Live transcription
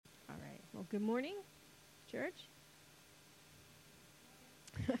Well, good morning, church.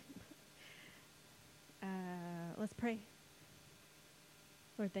 Let's pray.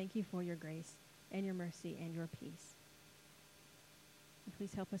 Lord, thank you for your grace and your mercy and your peace. And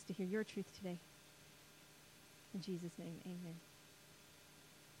please help us to hear your truth today. In Jesus' name, amen.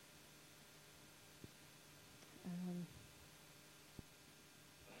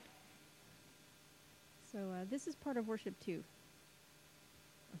 So this is part of worship too.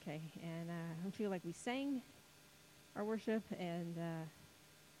 Okay, and I feel like we sang our worship, and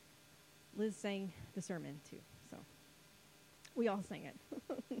Liz sang the sermon too. So we all sang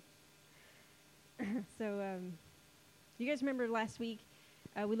it. So you guys remember last week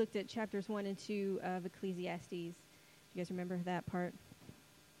we looked at chapters 1 and 2 of Ecclesiastes. You guys remember that part?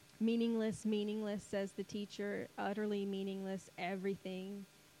 Meaningless, meaningless, says the teacher. Utterly meaningless. Everything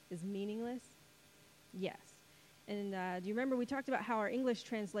is meaningless. Yes. And do you remember we talked about how our English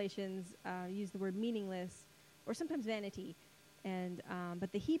translations use the word meaningless, or sometimes vanity, and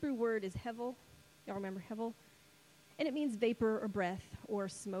but the Hebrew word is hevel. Y'all remember hevel? And it means vapor or breath or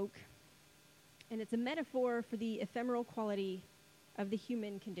smoke. And it's a metaphor for the ephemeral quality of the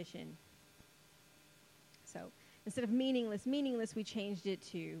human condition. So instead of meaningless, we changed it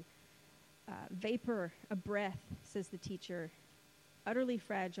to vapor, a breath, says the teacher. Utterly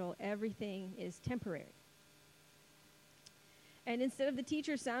fragile, everything is temporary. And instead of the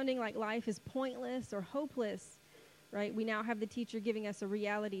teacher sounding like life is pointless or hopeless, right, we now have the teacher giving us a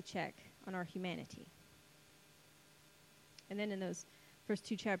reality check on our humanity. And then in those first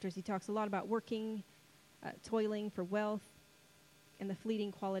 2 chapters, he talks a lot about working, toiling for wealth, and the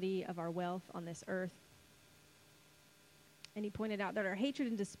fleeting quality of our wealth on this earth. And he pointed out that our hatred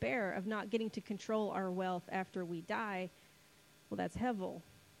and despair of not getting to control our wealth after we die, well, that's hevel.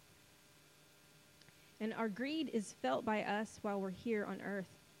 And our greed is felt by us while we're here on earth.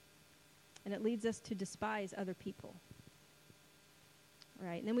 And it leads us to despise other people. All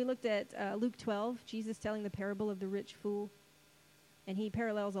right. And then we looked at Luke 12, Jesus telling the parable of the rich fool. And he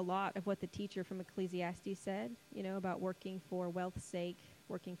parallels a lot of what the teacher from Ecclesiastes said, you know, about working for wealth's sake,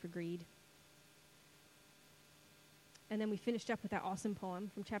 working for greed. And then we finished up with that awesome poem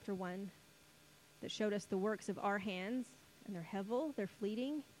from chapter 1 that showed us the works of our hands, and they're hevel, they're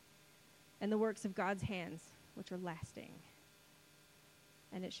fleeting, and the works of God's hands, which are lasting.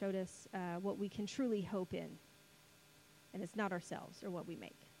 And it showed us what we can truly hope in. And it's not ourselves or what we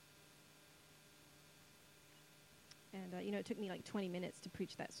make. And, you know, it took me like 20 minutes to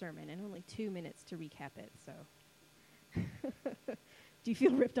preach that sermon and only 2 minutes to recap it. So do you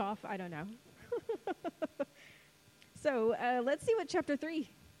feel ripped off? I don't know. So let's see what chapter 3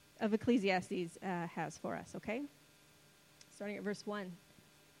 of Ecclesiastes has for us, okay? Starting at verse 1.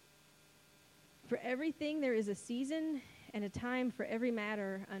 For everything there is a season and a time for every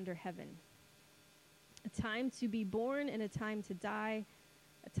matter under heaven. A time to be born and a time to die,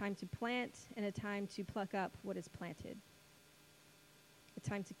 a time to plant and a time to pluck up what is planted. A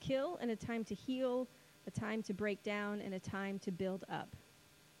time to kill and a time to heal, a time to break down and a time to build up.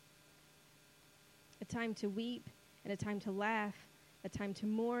 A time to weep and a time to laugh, a time to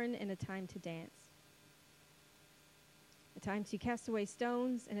mourn and a time to dance. A time to cast away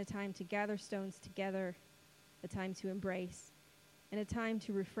stones and a time to gather stones together, a time to embrace and a time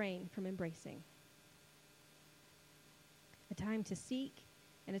to refrain from embracing. A time to seek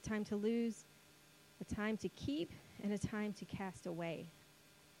and a time to lose, a time to keep and a time to cast away.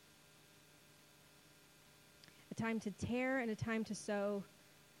 A time to tear and a time to sow,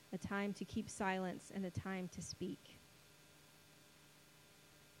 a time to keep silence and a time to speak.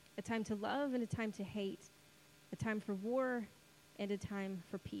 A time to love and a time to hate, a time for war and a time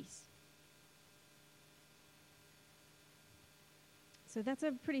for peace. So that's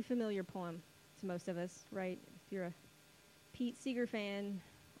a pretty familiar poem to most of us, right? If you're a Pete Seeger fan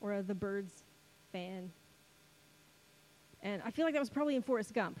or a The Byrds fan. And I feel like that was probably in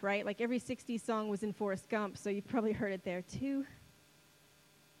Forrest Gump, right? Like every 60s song was in Forrest Gump, so you've probably heard it there too.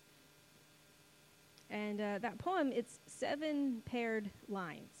 And that poem, it's 7 paired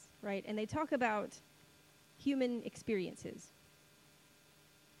lines, right? And they talk about human experiences.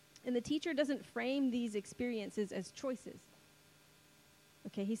 And the teacher doesn't frame these experiences as choices.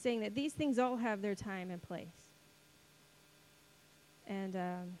 Okay, he's saying that these things all have their time and place. And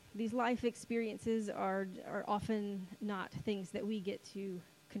these life experiences are often not things that we get to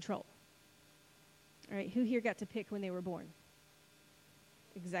control. All right, who here got to pick when they were born?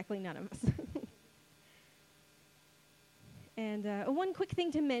 Exactly none of us. And one quick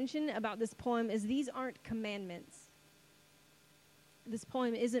thing to mention about this poem is these aren't commandments. This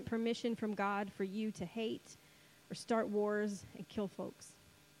poem isn't permission from God for you to hate or start wars and kill folks.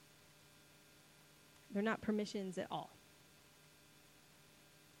 They're not permissions at all.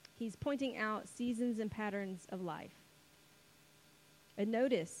 He's pointing out seasons and patterns of life. And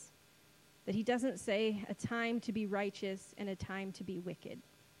notice that he doesn't say a time to be righteous and a time to be wicked,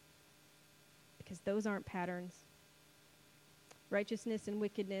 because those aren't patterns. Righteousness and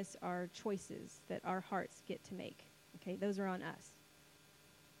wickedness are choices that our hearts get to make. Okay, those are on us.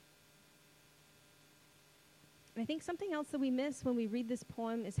 And I think something else that we miss when we read this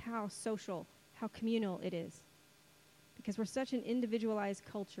poem is how social, how communal it is. Because we're such an individualized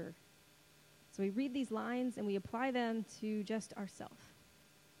culture. So we read these lines and we apply them to just ourselves.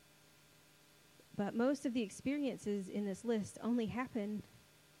 But most of the experiences in this list only happen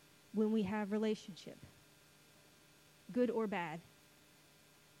when we have relationship. Good or bad.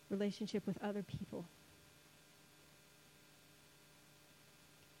 Relationship with other people.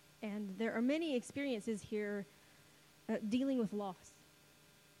 And there are many experiences here dealing with loss.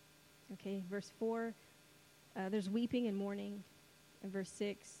 Okay, verse 4, there's weeping and mourning. In verse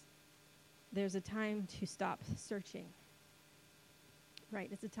 6, there's a time to stop searching. Right,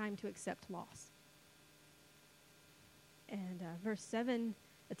 it's a time to accept loss. And verse 7,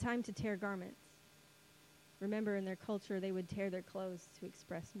 a time to tear garments. Remember, in their culture, they would tear their clothes to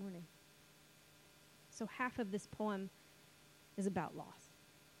express mourning. So half of this poem is about loss.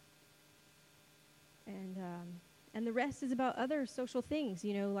 And the rest is about other social things,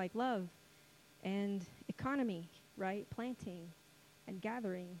 like love and economy, right? Planting and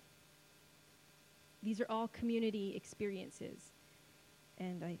gathering. These are all community experiences.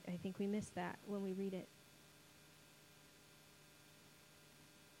 And I think we miss that when we read it.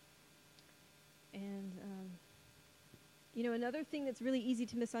 And, another thing that's really easy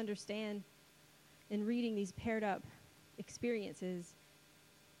to misunderstand in reading these paired up experiences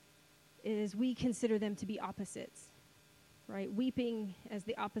is we consider them to be opposites, right? Weeping as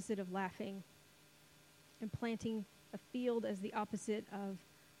the opposite of laughing, and planting a field as the opposite of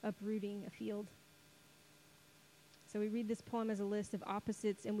uprooting a field. So we read this poem as a list of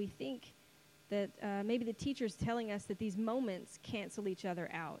opposites, and we think that maybe the teacher's telling us that these moments cancel each other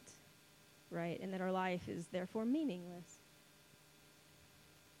out, right? And that our life is therefore meaningless.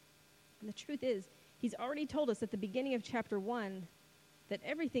 And the truth is, he's already told us at the beginning of chapter 1 that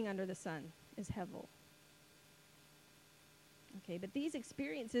everything under the sun is hevel. Okay, but these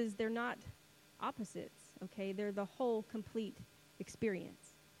experiences, they're not opposites, okay? They're the whole, complete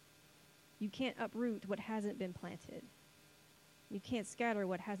experience. You can't uproot what hasn't been planted. You can't scatter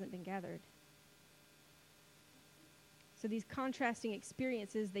what hasn't been gathered. So these contrasting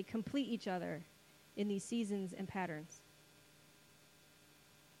experiences, they complete each other in these seasons and patterns.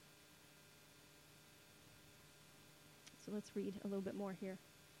 So let's read a little bit more here.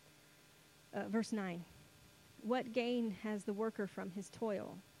 Verse 9. What gain has the worker from his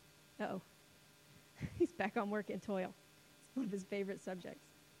toil? Uh-oh. He's back on work and toil. It's one of his favorite subjects.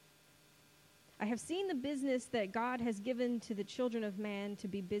 I have seen the business that God has given to the children of man to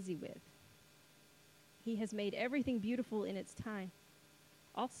be busy with. He has made everything beautiful in its time.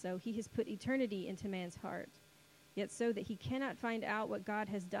 Also, he has put eternity into man's heart, yet so that he cannot find out what God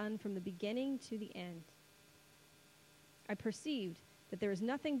has done from the beginning to the end. I perceived that there is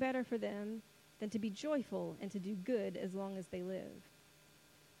nothing better for them than to be joyful and to do good as long as they live.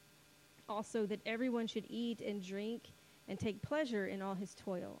 Also, that everyone should eat and drink and take pleasure in all his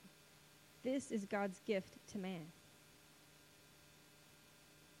toil. This is God's gift to man.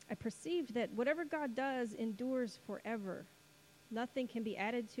 I perceived that whatever God does endures forever. Nothing can be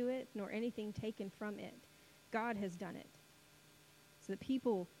added to it, nor anything taken from it. God has done it, so that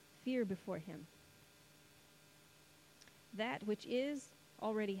people fear before him. That which is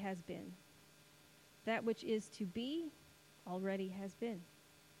already has been. That which is to be already has been.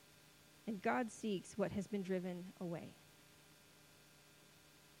 And God seeks what has been driven away.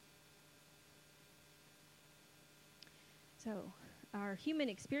 So, our human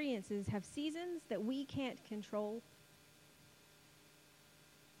experiences have seasons that we can't control.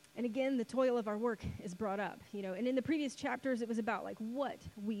 And again, the toil of our work is brought up, and in the previous chapters, it was about what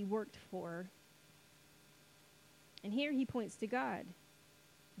we worked for. And here he points to God.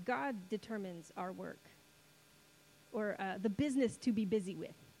 God determines our work, or the business to be busy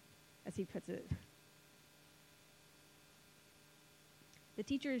with, as he puts it. The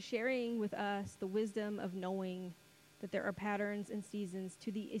teacher is sharing with us the wisdom of knowing that there are patterns and seasons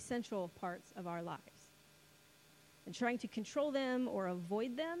to the essential parts of our lives. And trying to control them or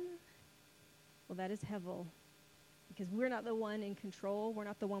avoid them, well, that is hevel. Because we're not the one in control. We're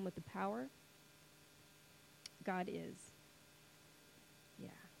not the one with the power. God is. Yeah.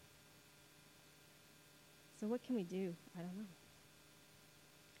 So what can we do? I don't know.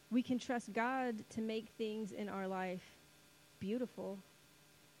 We can trust God to make things in our life beautiful.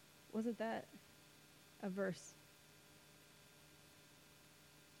 Wasn't that a verse?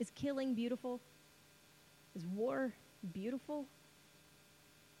 Is killing beautiful? Is war beautiful?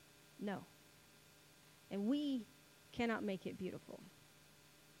 No. And we cannot make it beautiful.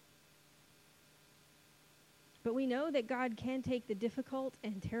 But we know that God can take the difficult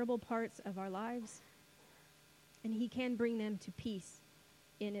and terrible parts of our lives, and he can bring them to peace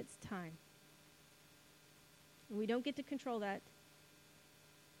in its time. And we don't get to control that,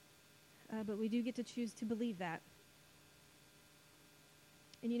 but we do get to choose to believe that.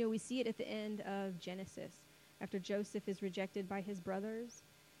 And we see it at the end of Genesis, after Joseph is rejected by his brothers,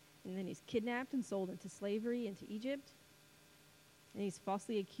 and then he's kidnapped and sold into slavery into Egypt, and he's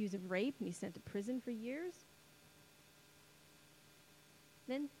falsely accused of rape, and he's sent to prison for years.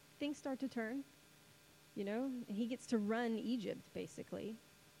 Then things start to turn, and he gets to run Egypt, basically.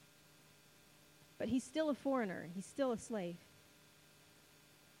 But he's still a foreigner. He's still a slave.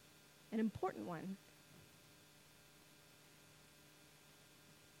 An important one.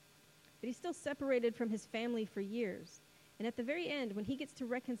 But he's still separated from his family for years. And at the very end, when he gets to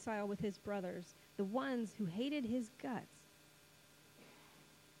reconcile with his brothers, the ones who hated his guts,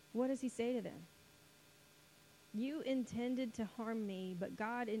 what does he say to them? You intended to harm me, but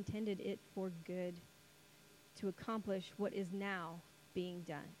God intended it for good, to accomplish what is now being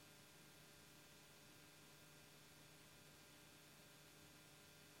done.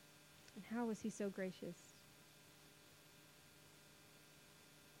 And how was he so gracious?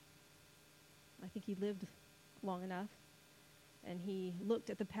 I think he lived long enough, and he looked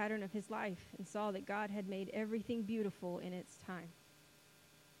at the pattern of his life and saw that God had made everything beautiful in its time.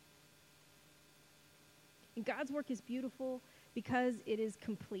 And God's work is beautiful because it is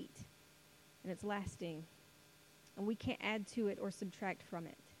complete and it's lasting, and we can't add to it or subtract from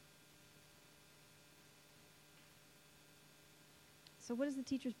it. So what is the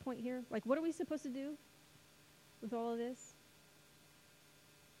teacher's point here? What are we supposed to do with all of this?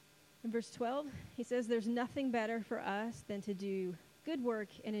 In verse 12, he says, there's nothing better for us than to do good work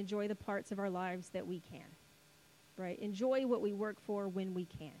and enjoy the parts of our lives that we can. Right? Enjoy what we work for when we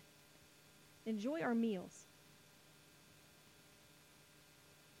can. Enjoy our meals.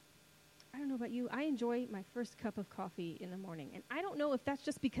 I don't know about you. I enjoy my first cup of coffee in the morning. And I don't know if that's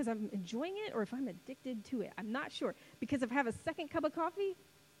just because I'm enjoying it or if I'm addicted to it. I'm not sure. Because if I have a second cup of coffee,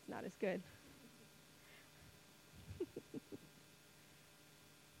 it's not as good.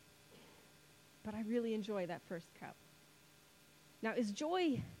 But I really enjoy that first cup. Now, is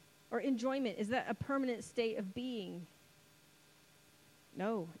joy or enjoyment, is that a permanent state of being?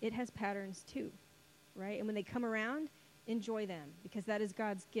 No, it has patterns too, right? And when they come around, enjoy them, because that is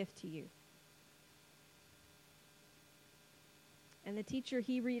God's gift to you. And the teacher,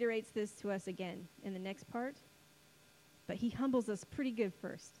 he reiterates this to us again in the next part, but he humbles us pretty good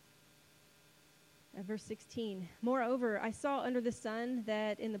first. At verse 16, moreover, I saw under the sun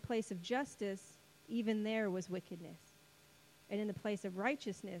that in the place of justice, even there was wickedness. And in the place of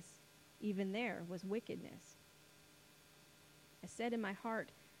righteousness, even there was wickedness. I said in my heart,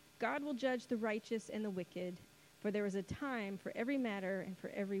 God will judge the righteous and the wicked, for there is a time for every matter and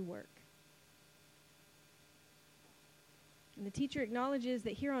for every work. And the teacher acknowledges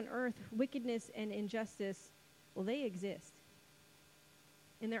that here on earth, wickedness and injustice, well, they exist.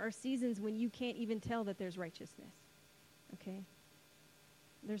 And there are seasons when you can't even tell that there's righteousness. Okay?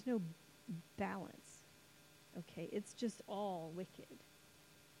 There's no balance. Okay? It's just all wicked.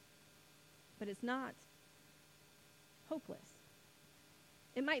 But it's not hopeless.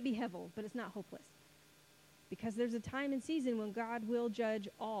 It might be hevel, but it's not hopeless. Because there's a time and season when God will judge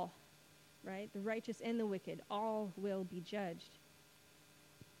all, right? The righteous and the wicked, all will be judged.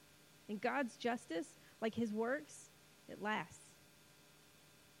 And God's justice, like his works, it lasts.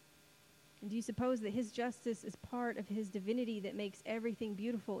 And do you suppose that his justice is part of his divinity that makes everything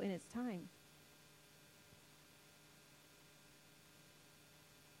beautiful in its time?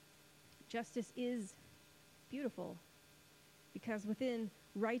 Justice is beautiful because within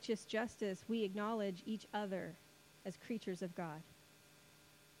righteous justice, we acknowledge each other as creatures of God.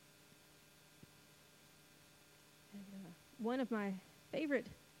 And, one of my favorite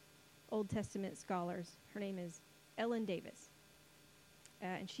Old Testament scholars, her name is Ellen Davis.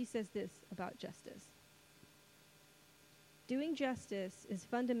 And she says this about justice. Doing justice is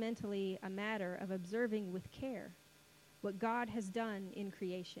fundamentally a matter of observing with care what God has done in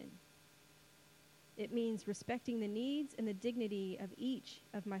creation. It means respecting the needs and the dignity of each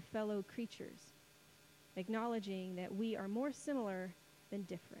of my fellow creatures, acknowledging that we are more similar than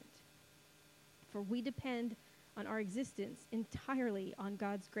different. For we depend on our existence entirely on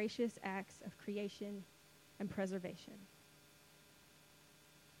God's gracious acts of creation and preservation.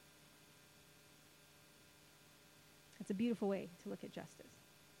 It's a beautiful way to look at justice.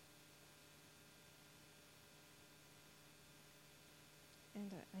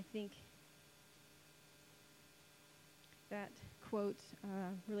 And I think that quote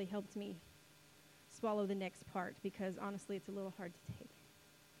really helped me swallow the next part, because honestly it's a little hard to take.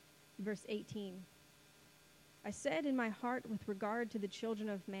 Verse 18, I said in my heart with regard to the children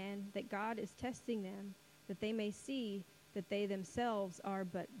of man that God is testing them, that they may see that they themselves are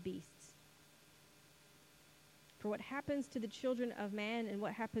but beasts. For what happens to the children of man and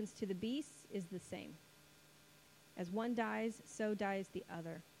what happens to the beasts is the same. As one dies, so dies the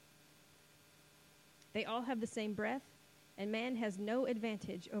other. They all have the same breath, and man has no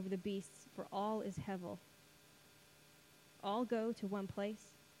advantage over the beasts, for all is hevel. All go to one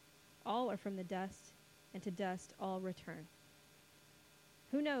place. All are from the dust, and to dust all return.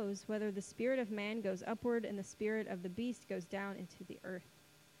 Who knows whether the spirit of man goes upward and the spirit of the beast goes down into the earth?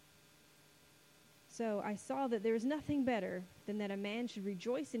 So I saw that there is nothing better than that a man should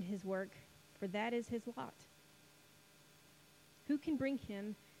rejoice in his work, for that is his lot. Who can bring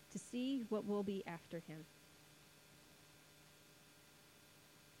him to see what will be after him?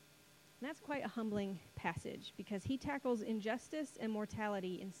 And that's quite a humbling passage, because he tackles injustice and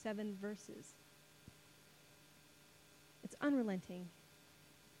mortality in 7 verses. It's unrelenting.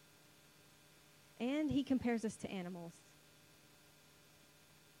 And he compares us to animals.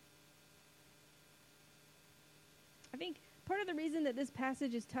 I think part of the reason that this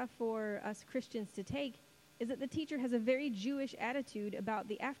passage is tough for us Christians to take is that the teacher has a very Jewish attitude about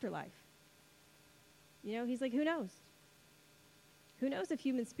the afterlife. You know, he's like, who knows? Who knows if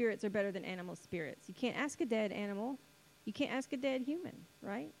human spirits are better than animal spirits? You can't ask a dead animal. You can't ask a dead human,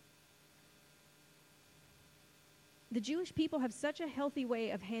 right? The Jewish people have such a healthy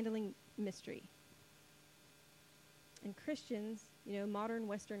way of handling mystery. And Christians, you know, modern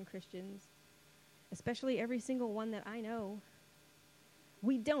Western Christians, especially every single one that I know,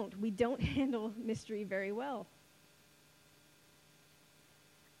 we don't handle mystery very well.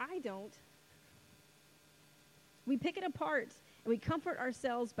 I don't. We pick it apart and we comfort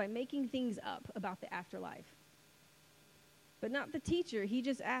ourselves by making things up about the afterlife. But not the teacher. He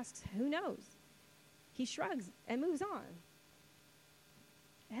just asks, who knows? He shrugs and moves on.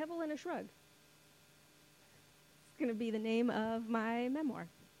 A hevel and a shrug. It's going to be the name of my memoir.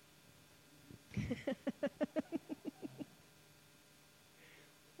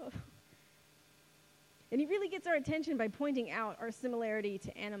 And he really gets our attention by pointing out our similarity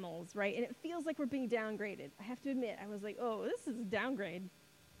to animals, right? And it feels like we're being downgraded. I have to admit, I was like, oh, this is a downgrade.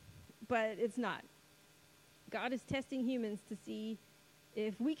 But it's not. God is testing humans to see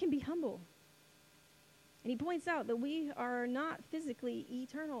if we can be humble. And he points out that we are not physically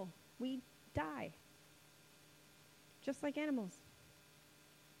eternal. We die. Just like animals.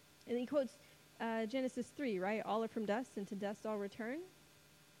 And he quotes Genesis 3, right? All are from dust, and to dust all return.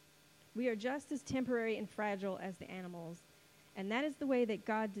 We are just as temporary and fragile as the animals. And that is the way that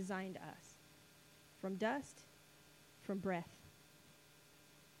God designed us. From dust, from breath.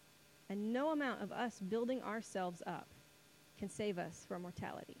 And no amount of us building ourselves up can save us from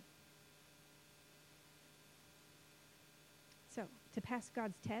mortality. So, to pass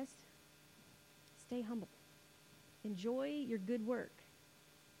God's test, stay humble. Enjoy your good work.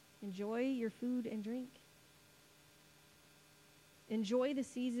 Enjoy your food and drink. Enjoy the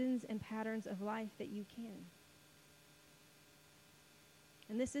seasons and patterns of life that you can.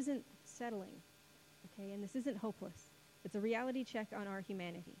 And this isn't settling, okay? And this isn't hopeless. It's a reality check on our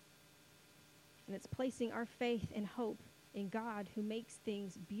humanity. And it's placing our faith and hope in God, who makes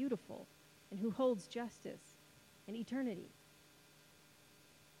things beautiful and who holds justice and eternity.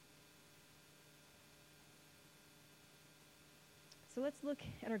 So let's look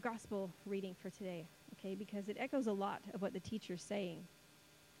at our gospel reading for today, okay, because it echoes a lot of what the teacher's saying.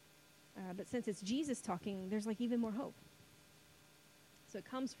 But since it's Jesus talking, there's like even more hope. So it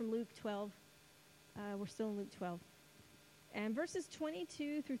comes from Luke 12. We're still in Luke 12. And verses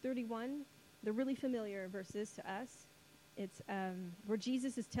 22 through 31, they're really familiar verses to us. It's where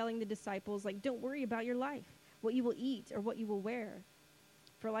Jesus is telling the disciples, like, don't worry about your life, what you will eat or what you will wear.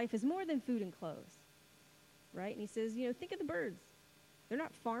 For life is more than food and clothes, right? And he says, you know, think of the birds. They're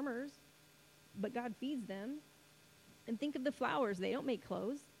not farmers, but God feeds them. And think of the flowers. They don't make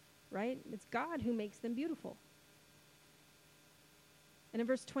clothes, right? It's God who makes them beautiful. And in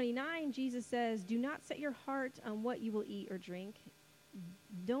verse 29, Jesus says, do not set your heart on what you will eat or drink.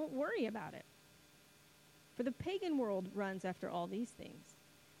 Don't worry about it. For the pagan world runs after all these things,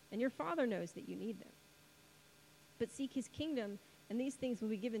 and your Father knows that you need them. but seek his kingdom, and these things will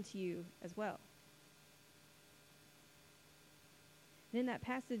be given to you as well. And in that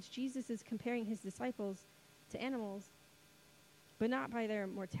passage, Jesus is comparing his disciples to animals, but not by their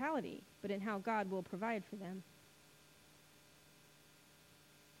mortality, but in how God will provide for them.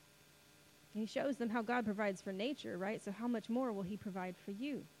 And he shows them how God provides for nature, right? So how much more will he provide for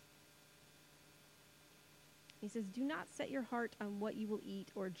you? He says, do not set your heart on what you will eat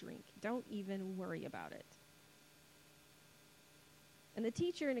or drink. Don't even worry about it. And the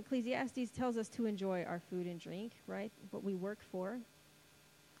teacher in Ecclesiastes tells us to enjoy our food and drink, right? What we work for.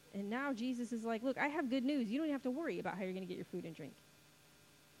 And now Jesus is like, look, I have good news. You don't have to worry about how you're going to get your food and drink.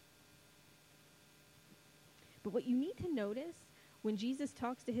 But what you need to notice when Jesus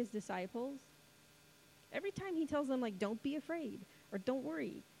talks to his disciples, every time he tells them, like, don't be afraid or don't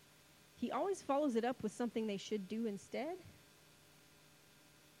worry, he always follows it up with something they should do instead.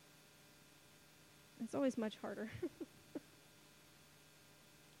 It's always much harder.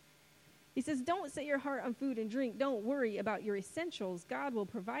 He says, don't set your heart on food and drink. Don't worry about your essentials. God will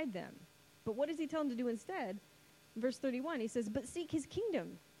provide them. But what does he tell them to do instead? In verse 31, he says, but seek his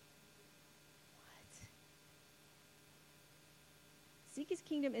kingdom. What? Seek his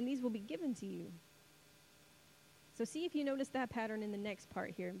kingdom, and these will be given to you. So see if you notice that pattern in the next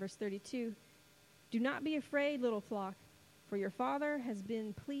part here in verse 32. Do not be afraid, little flock, for your Father has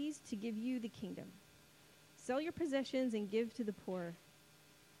been pleased to give you the kingdom. Sell your possessions and give to the poor.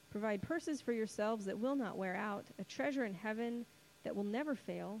 Provide purses for yourselves that will not wear out, a treasure in heaven that will never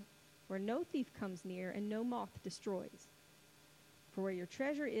fail, where no thief comes near and no moth destroys. For where your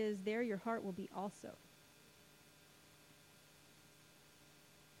treasure is, there your heart will be also.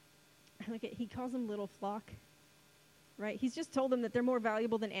 He calls them little flock, right? He's just told them that they're more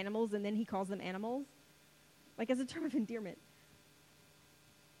valuable than animals, and then he calls them animals, like as a term of endearment.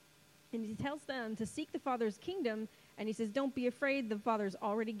 And he tells them to seek the Father's kingdom, and he says, don't be afraid, the Father's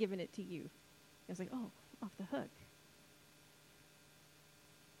already given it to you. I was like, oh, off the hook.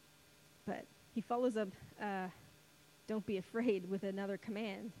 But he follows up, don't be afraid, with another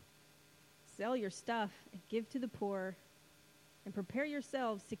command. Sell your stuff and give to the poor, and prepare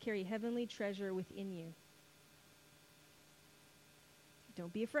yourselves to carry heavenly treasure within you.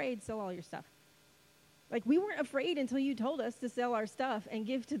 Don't be afraid, sell all your stuff. Like, we weren't afraid until you told us to sell our stuff and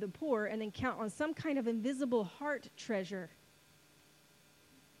give to the poor and then count on some kind of invisible heart treasure.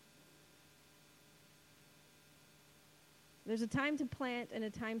 There's a time to plant and a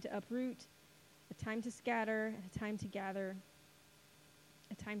time to uproot, a time to scatter and a time to gather,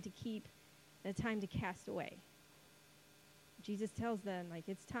 a time to keep and a time to cast away. Jesus tells them, like,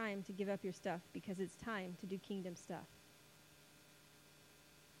 it's time to give up your stuff because it's time to do kingdom stuff.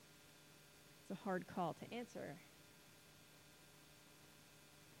 A hard call to answer.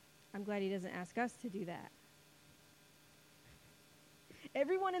 I'm glad he doesn't ask us to do that.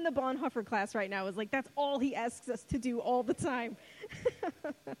 Everyone in the Bonhoeffer class right now is like, that's all he asks us to do all the time.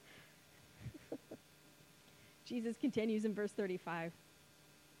 Jesus continues in verse 35.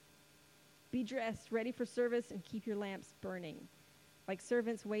 Be dressed, ready for service, and keep your lamps burning, like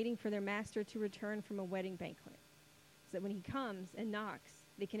servants waiting for their master to return from a wedding banquet, so that when he comes and knocks,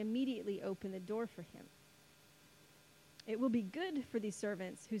 they can immediately open the door for him. It will be good for these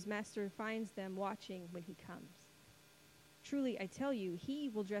servants whose master finds them watching when he comes. Truly, I tell you, he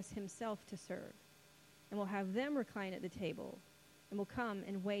will dress himself to serve, and will have them recline at the table, and will come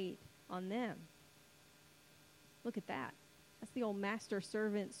and wait on them. Look at that. That's the old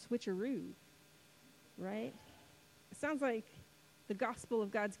master-servant switcheroo, right? It sounds like the gospel of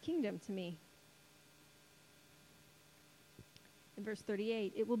God's kingdom to me. In verse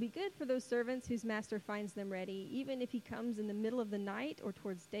 38, it will be good for those servants whose master finds them ready, even if he comes in the middle of the night or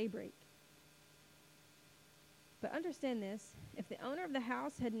towards daybreak. But understand this, if the owner of the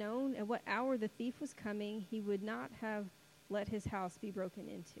house had known at what hour the thief was coming, he would not have let his house be broken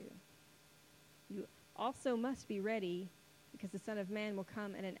into. You also must be ready, because the Son of Man will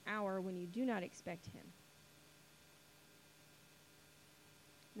come at an hour when you do not expect him.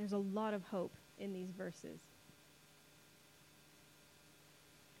 There's a lot of hope in these verses.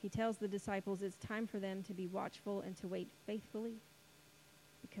 He tells the disciples it's time for them to be watchful and to wait faithfully,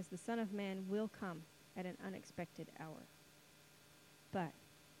 because the Son of Man will come at an unexpected hour. But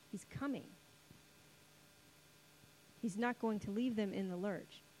he's coming. He's not going to leave them in the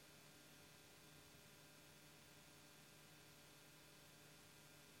lurch.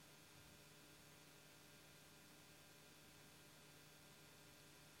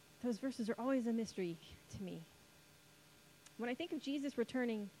 Those verses are always a mystery to me. When I think of Jesus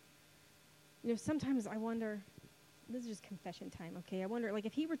returning, sometimes I wonder, this is just confession time, okay? I wonder, like,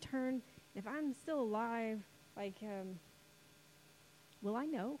 if he returned, if I'm still alive, Like, will I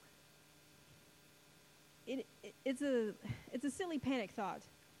know? It's a silly panic thought.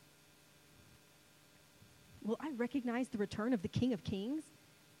 Will I recognize the return of the King of Kings?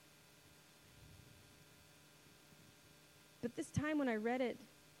 But this time when I read it,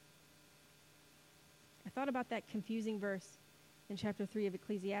 I thought about that confusing verse in chapter 3 of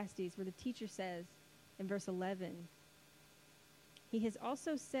Ecclesiastes where the teacher says in verse 11, He has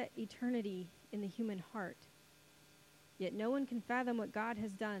also set eternity in the human heart, yet no one can fathom what God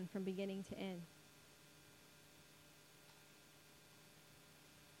has done from beginning to end.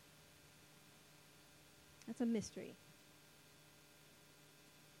 That's a mystery.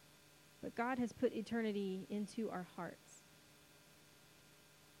 But God has put eternity into our hearts.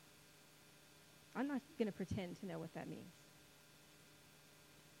 I'm not going to pretend to know what that means.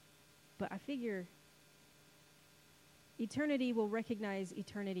 But I figure eternity will recognize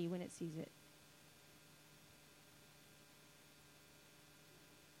eternity when it sees it.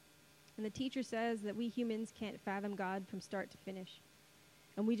 And the teacher says that we humans can't fathom God from start to finish.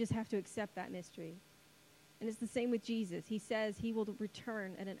 And we just have to accept that mystery. And it's the same with Jesus. He says he will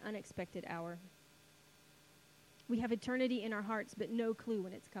return at an unexpected hour. We have eternity in our hearts, but no clue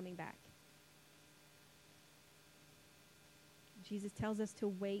when it's coming back. Jesus tells us to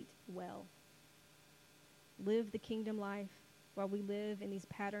wait well. Live the kingdom life while we live in these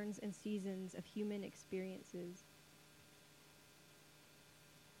patterns and seasons of human experiences.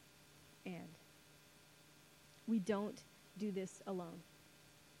 And we don't do this alone.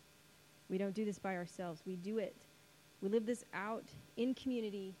 We don't do this by ourselves. We do it. We live this out in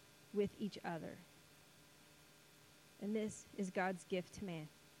community with each other. And this is God's gift to man.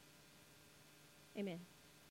 Amen.